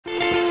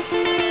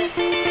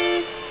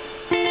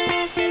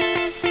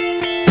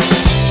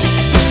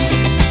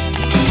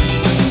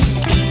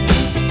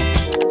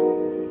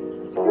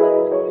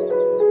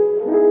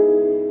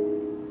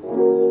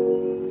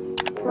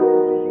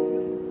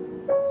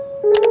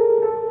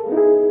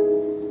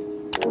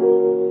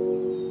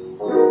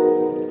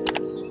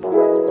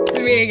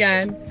me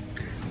again.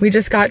 We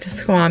just got to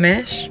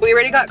Squamish. We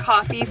already got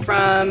coffee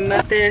from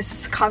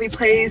this coffee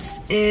place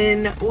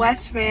in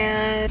West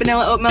Van.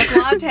 Vanilla oat milk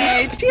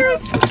latte.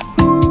 Cheers!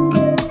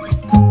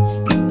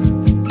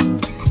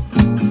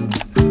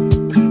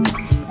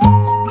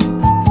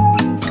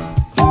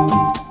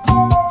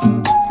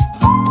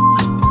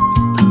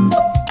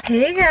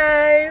 Hey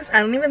guys! I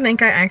don't even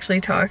think I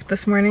actually talked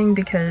this morning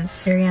because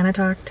Ariana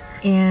talked.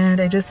 And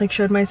I just like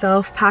showed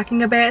myself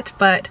packing a bit,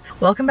 but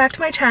welcome back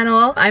to my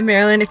channel. I'm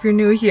Marilyn if you're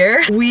new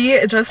here.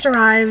 We just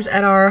arrived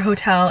at our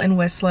hotel in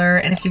Whistler,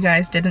 and if you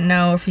guys didn't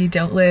know, if you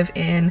don't live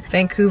in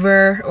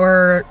Vancouver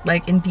or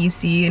like in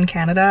BC in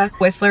Canada,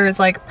 Whistler is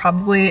like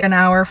probably an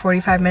hour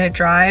 45-minute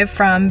drive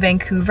from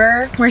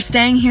Vancouver. We're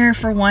staying here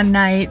for one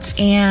night,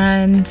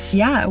 and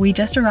yeah, we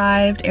just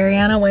arrived.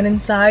 Ariana went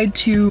inside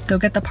to go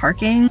get the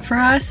parking for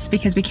us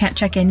because we can't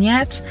check in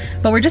yet,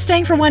 but we're just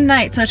staying for one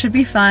night, so it should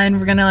be fun.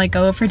 We're gonna like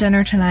go for dinner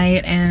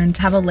tonight and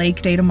have a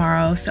lake day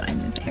tomorrow, so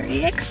I'm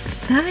very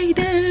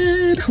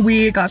excited.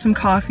 We got some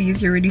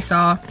coffees you already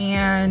saw,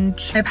 and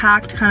I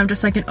packed kind of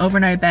just like an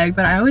overnight bag,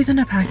 but I always end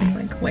up packing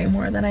like way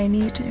more than I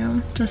need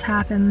to. Just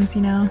happens,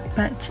 you know.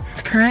 But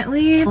it's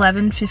currently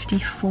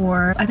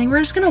 11:54. I think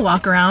we're just gonna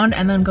walk around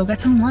and then go get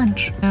some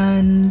lunch.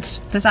 And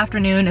this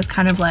afternoon is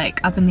kind of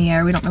like up in the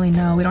air. We don't really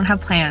know. We don't have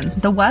plans.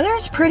 The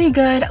weather's pretty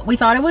good. We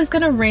thought it was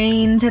gonna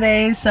rain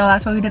today, so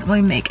that's why we didn't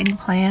really make any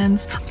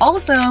plans.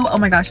 Also, oh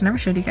my gosh, I never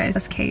showed you guys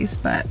this case,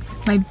 but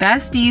my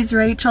besties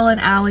Rachel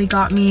and Allie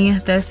got me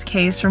this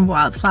case from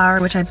Wildflower,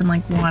 which I've been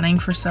like wanting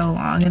for so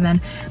long. And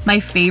then my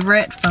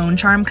favorite phone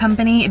charm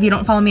company, if you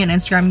don't follow me on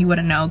Instagram you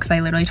wouldn't know because I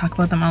literally talk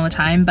about them all the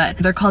time, but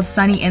they're called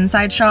Sunny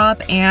Inside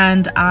Shop,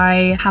 and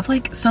I have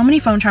like so many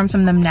phone charms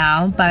from them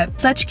now, but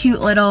such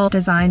cute little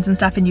designs and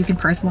stuff, and you can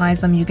personalize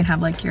them. You can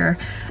have like your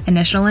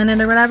initial in it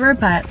or whatever.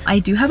 But I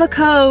do have a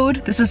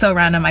code. This is so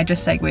random, I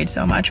just segued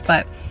so much,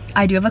 but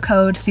I do have a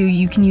code, so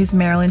you can use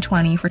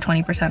Marilyn20 for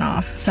 20%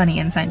 off Sunny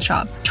Inside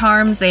Shop.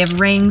 Charms, they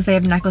have rings, they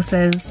have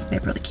necklaces, they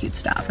have really cute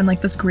stuff, and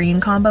like this green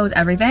combo is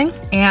everything.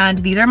 And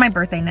these are my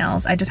birthday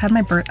nails. I just had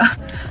my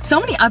so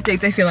many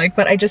updates I feel like,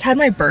 but I just had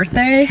my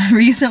birthday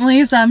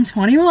recently, so I'm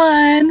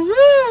 21. Woo!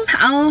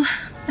 I'll,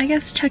 I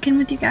guess, check in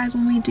with you guys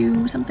when we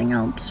do something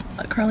else.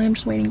 Currently I'm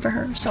just waiting for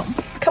her, so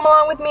come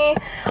along with me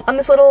on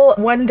this little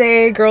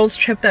one-day girls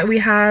trip that we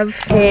have.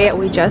 Okay,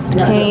 we just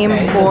came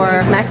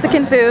for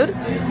Mexican food.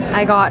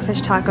 I got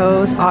fish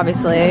tacos,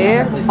 obviously,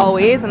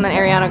 always, and then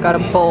Ariana got a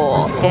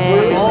bowl.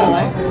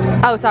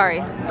 And, oh, sorry.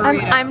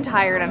 I'm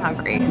tired and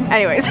hungry.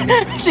 Anyways,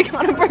 she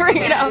got a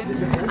burrito.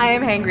 I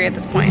am hangry at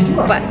this point,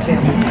 but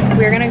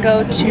we're gonna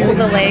go to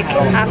the lake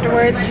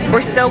afterwards.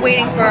 We're still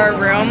waiting for our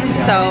room,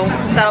 so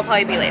that'll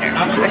probably be later.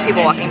 There's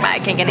people walking by. I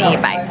can't get any.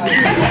 Bye.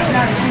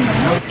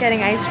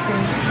 Getting ice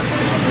cream.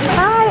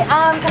 Hi,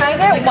 can I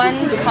get one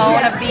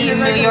cone of the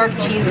New York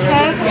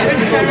cheesecake?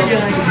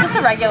 Just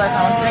a regular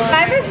cone. Can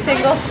I have a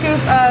single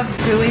scoop of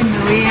gooey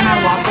mooey and a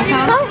waffle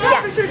cone? Oh,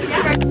 yeah.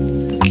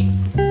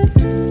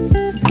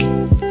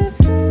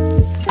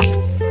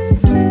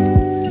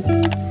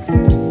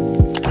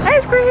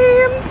 Ice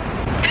cream!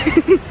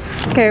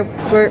 Okay,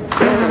 we're...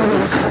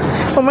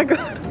 Oh my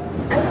god.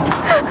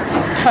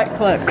 Cut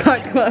clip,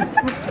 cut clip.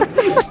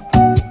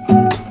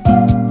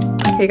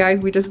 Okay guys,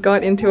 we just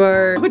got into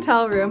our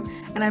hotel room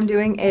and I'm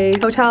doing a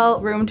hotel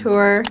room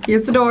tour.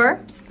 Here's the door,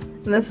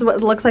 and this is what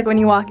it looks like when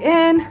you walk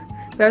in.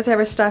 We also have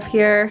our stuff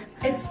here.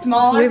 It's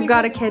smaller. We've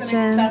got a kitchen.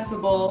 It's an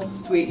accessible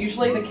suite.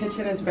 Usually the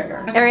kitchen is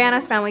bigger.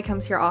 Ariana's family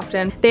comes here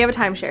often. They have a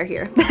timeshare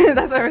here.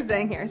 That's why we're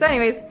staying here. So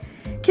anyways,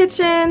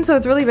 kitchen, so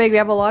it's really big. We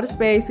have a lot of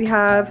space. We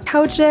have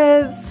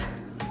couches,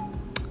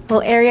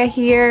 little area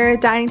here,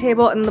 dining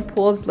table, and the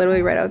pool is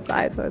literally right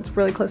outside, so it's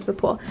really close to the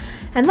pool.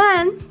 And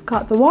then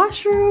got the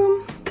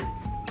washroom.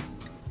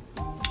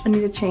 I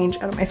need to change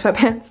out of my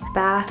sweatpants.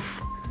 Bath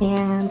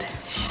and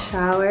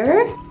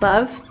shower.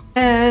 Love.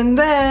 And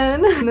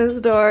then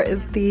this door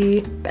is the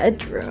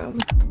bedroom.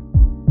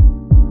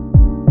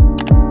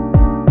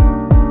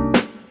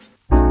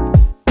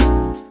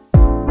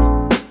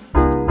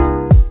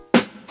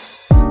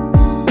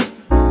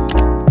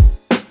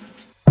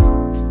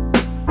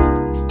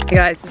 Hey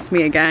guys, it's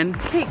me again.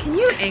 Okay, can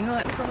you angle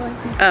it for me?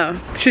 Oh,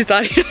 she's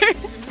not here.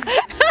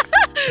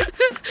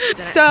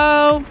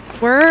 So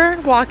we're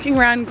walking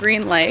around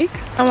Green Lake.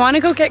 I want to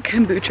go get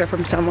kombucha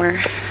from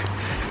somewhere.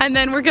 And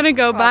then we're gonna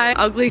go buy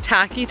ugly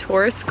tacky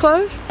tourist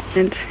clothes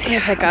and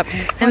pickups.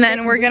 And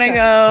then we're gonna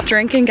go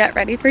drink and get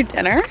ready for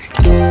dinner.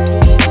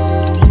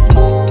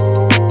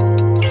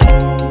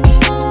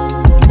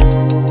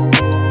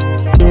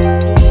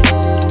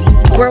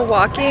 We're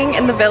walking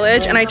in the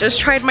village and I just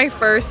tried my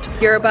first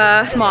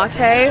yerba mate.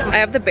 I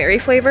have the berry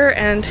flavor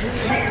and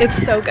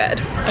it's so good.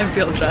 I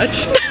feel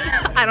judged.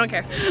 I don't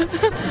care.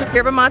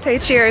 Yerba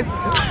mate, cheers.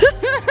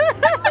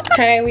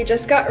 Okay, we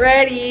just got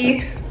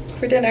ready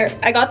for dinner.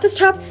 I got this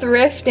top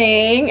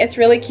thrifting. It's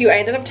really cute. I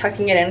ended up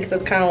tucking it in because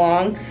it's kind of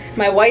long.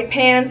 My white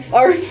pants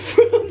are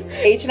from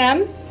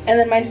H&M. And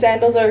then my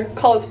sandals are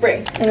Cold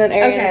Spring. And then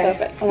Ariana's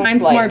outfit.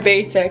 Mine's more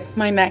basic.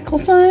 My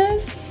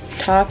necklaces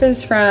Top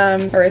is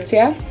from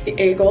Aritzia. The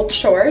A Gold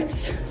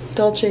shorts.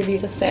 Dolce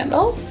Vita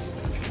sandals.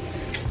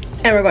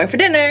 And we're going for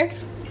dinner.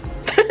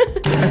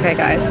 Okay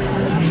guys,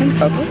 can you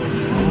focus?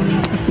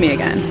 It's me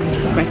again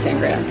with my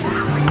sangria.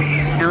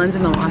 Alan's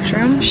in the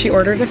washroom. She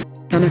ordered a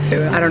ton of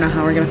food. I don't know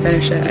how we're gonna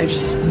finish it. I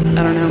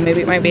don't know,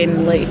 maybe it might be a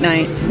late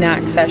night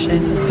snack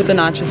session. Put the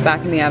nachos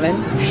back in the oven.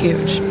 It's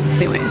huge.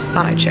 Anyways,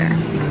 thought I'd share.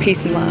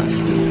 Peace and love.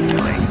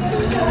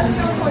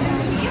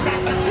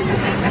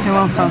 It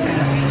won't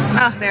focus.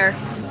 Oh, there.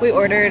 We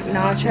ordered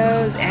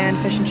nachos and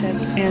fish and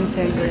chips. And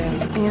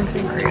sangria. And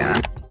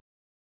sangria.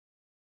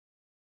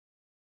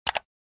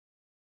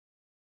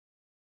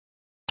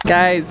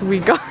 Guys, we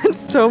got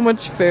so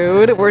much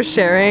food. We're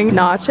sharing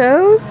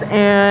nachos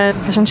and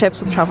fish and chips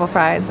with truffle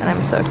fries, and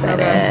I'm so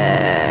excited.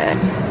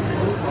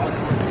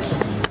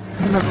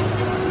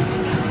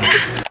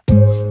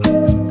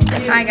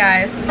 Hi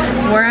guys,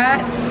 we're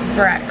at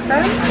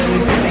breakfast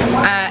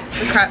at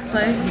the crepe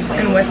place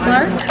in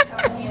Whistler.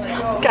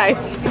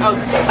 Guys,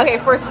 okay,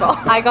 first of all,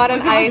 I got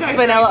an iced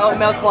vanilla oat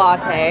milk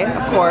latte,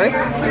 of course,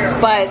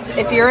 but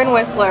if you're in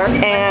Whistler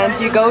and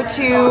you go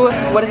to,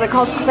 what is it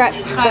called,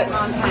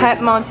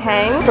 Crêpe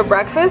Montagne for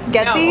breakfast,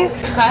 get the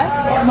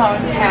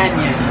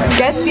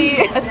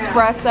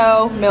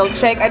espresso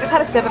milkshake. I just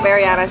had a sip of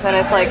Ariana's and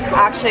it's like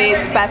actually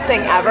the best thing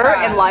ever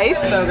in life.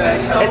 So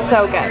good. It's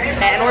so good.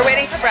 And we're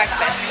waiting for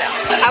breakfast.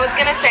 So I was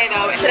gonna say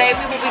though, today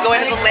we will be going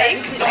to the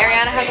lake.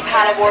 Ariana has a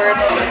paddleboard.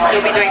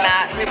 We'll be doing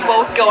that. We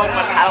both go on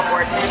one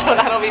paddleboard. So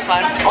that'll be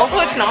fun. Also,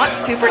 it's not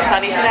super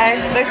sunny today.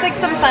 There's like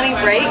some sunny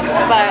breaks,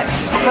 but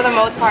for the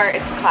most part,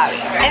 it's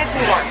cloudy. And it's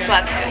warm, so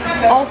that's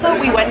good. Also,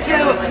 we went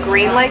to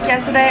Green Lake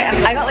yesterday,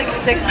 and I got like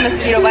 6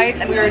 mosquito bites,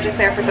 and we were just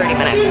there for 30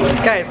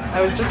 minutes. Guys,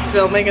 I was just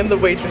filming, and the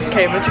waitress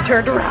came, and she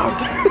turned around.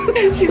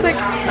 She's like,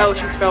 oh,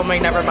 she's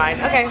filming, never mind.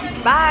 Okay,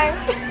 bye.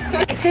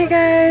 Hey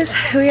guys,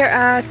 we are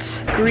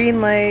at Green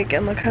Lake,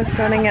 and look how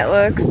stunning it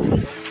looks.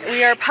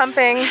 We are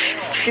pumping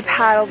the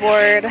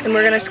paddleboard, and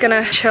we're just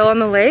gonna chill on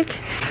the lake.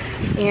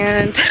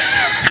 And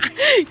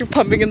you're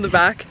pumping in the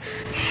back.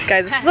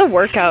 Guys, this is a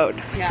workout.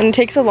 Yeah. And it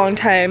takes a long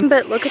time.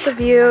 But look at the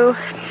view.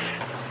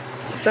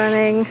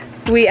 Stunning.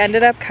 We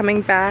ended up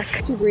coming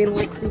back to Green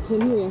Lake. We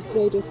came here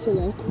yesterday just to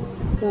look.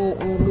 But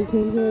we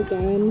came here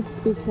again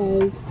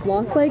because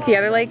Lost Lake, the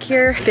other lake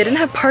here, they didn't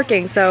have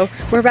parking. So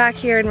we're back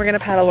here and we're gonna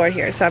paddleboard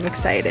here. So I'm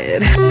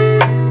excited.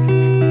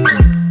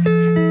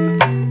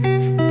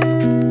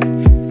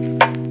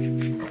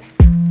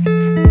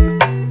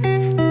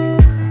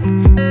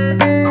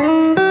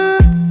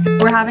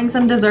 Having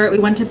some dessert. We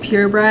went to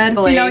Purebred.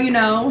 You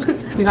know.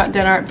 We got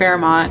dinner at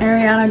Fairmont.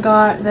 Ariana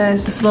got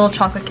this little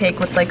chocolate cake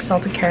with like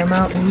salted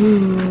caramel.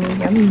 Ooh,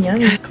 yummy,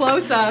 yummy.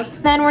 Close up.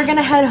 Then we're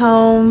gonna head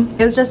home.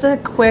 It was just a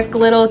quick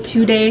little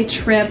 2-day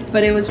trip,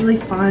 but it was really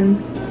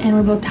fun. And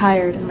we're both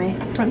tired, and my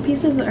front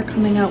pieces are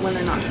coming out when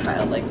they're not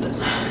styled like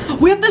this.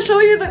 We have to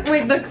show you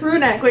the crew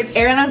neck, which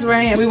Ariana's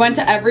wearing it. We went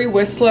to every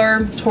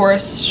Whistler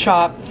tourist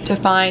shop to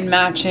find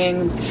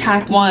matching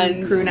tacky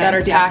ones crew necks, that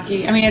are tacky.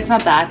 Yeah. I mean, it's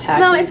not that tacky.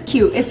 No, it's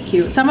cute. It's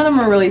cute. Some of them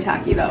are really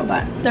tacky though,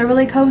 but they're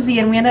really cozy,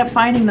 and we ended up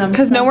finding them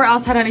because nowhere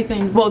else had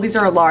anything. Well, these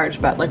are a large,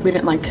 but like we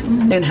didn't they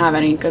didn't have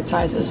any good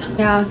sizes.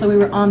 Yeah, so we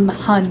were on the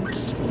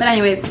hunt. But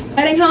anyways,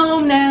 heading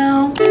home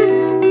now.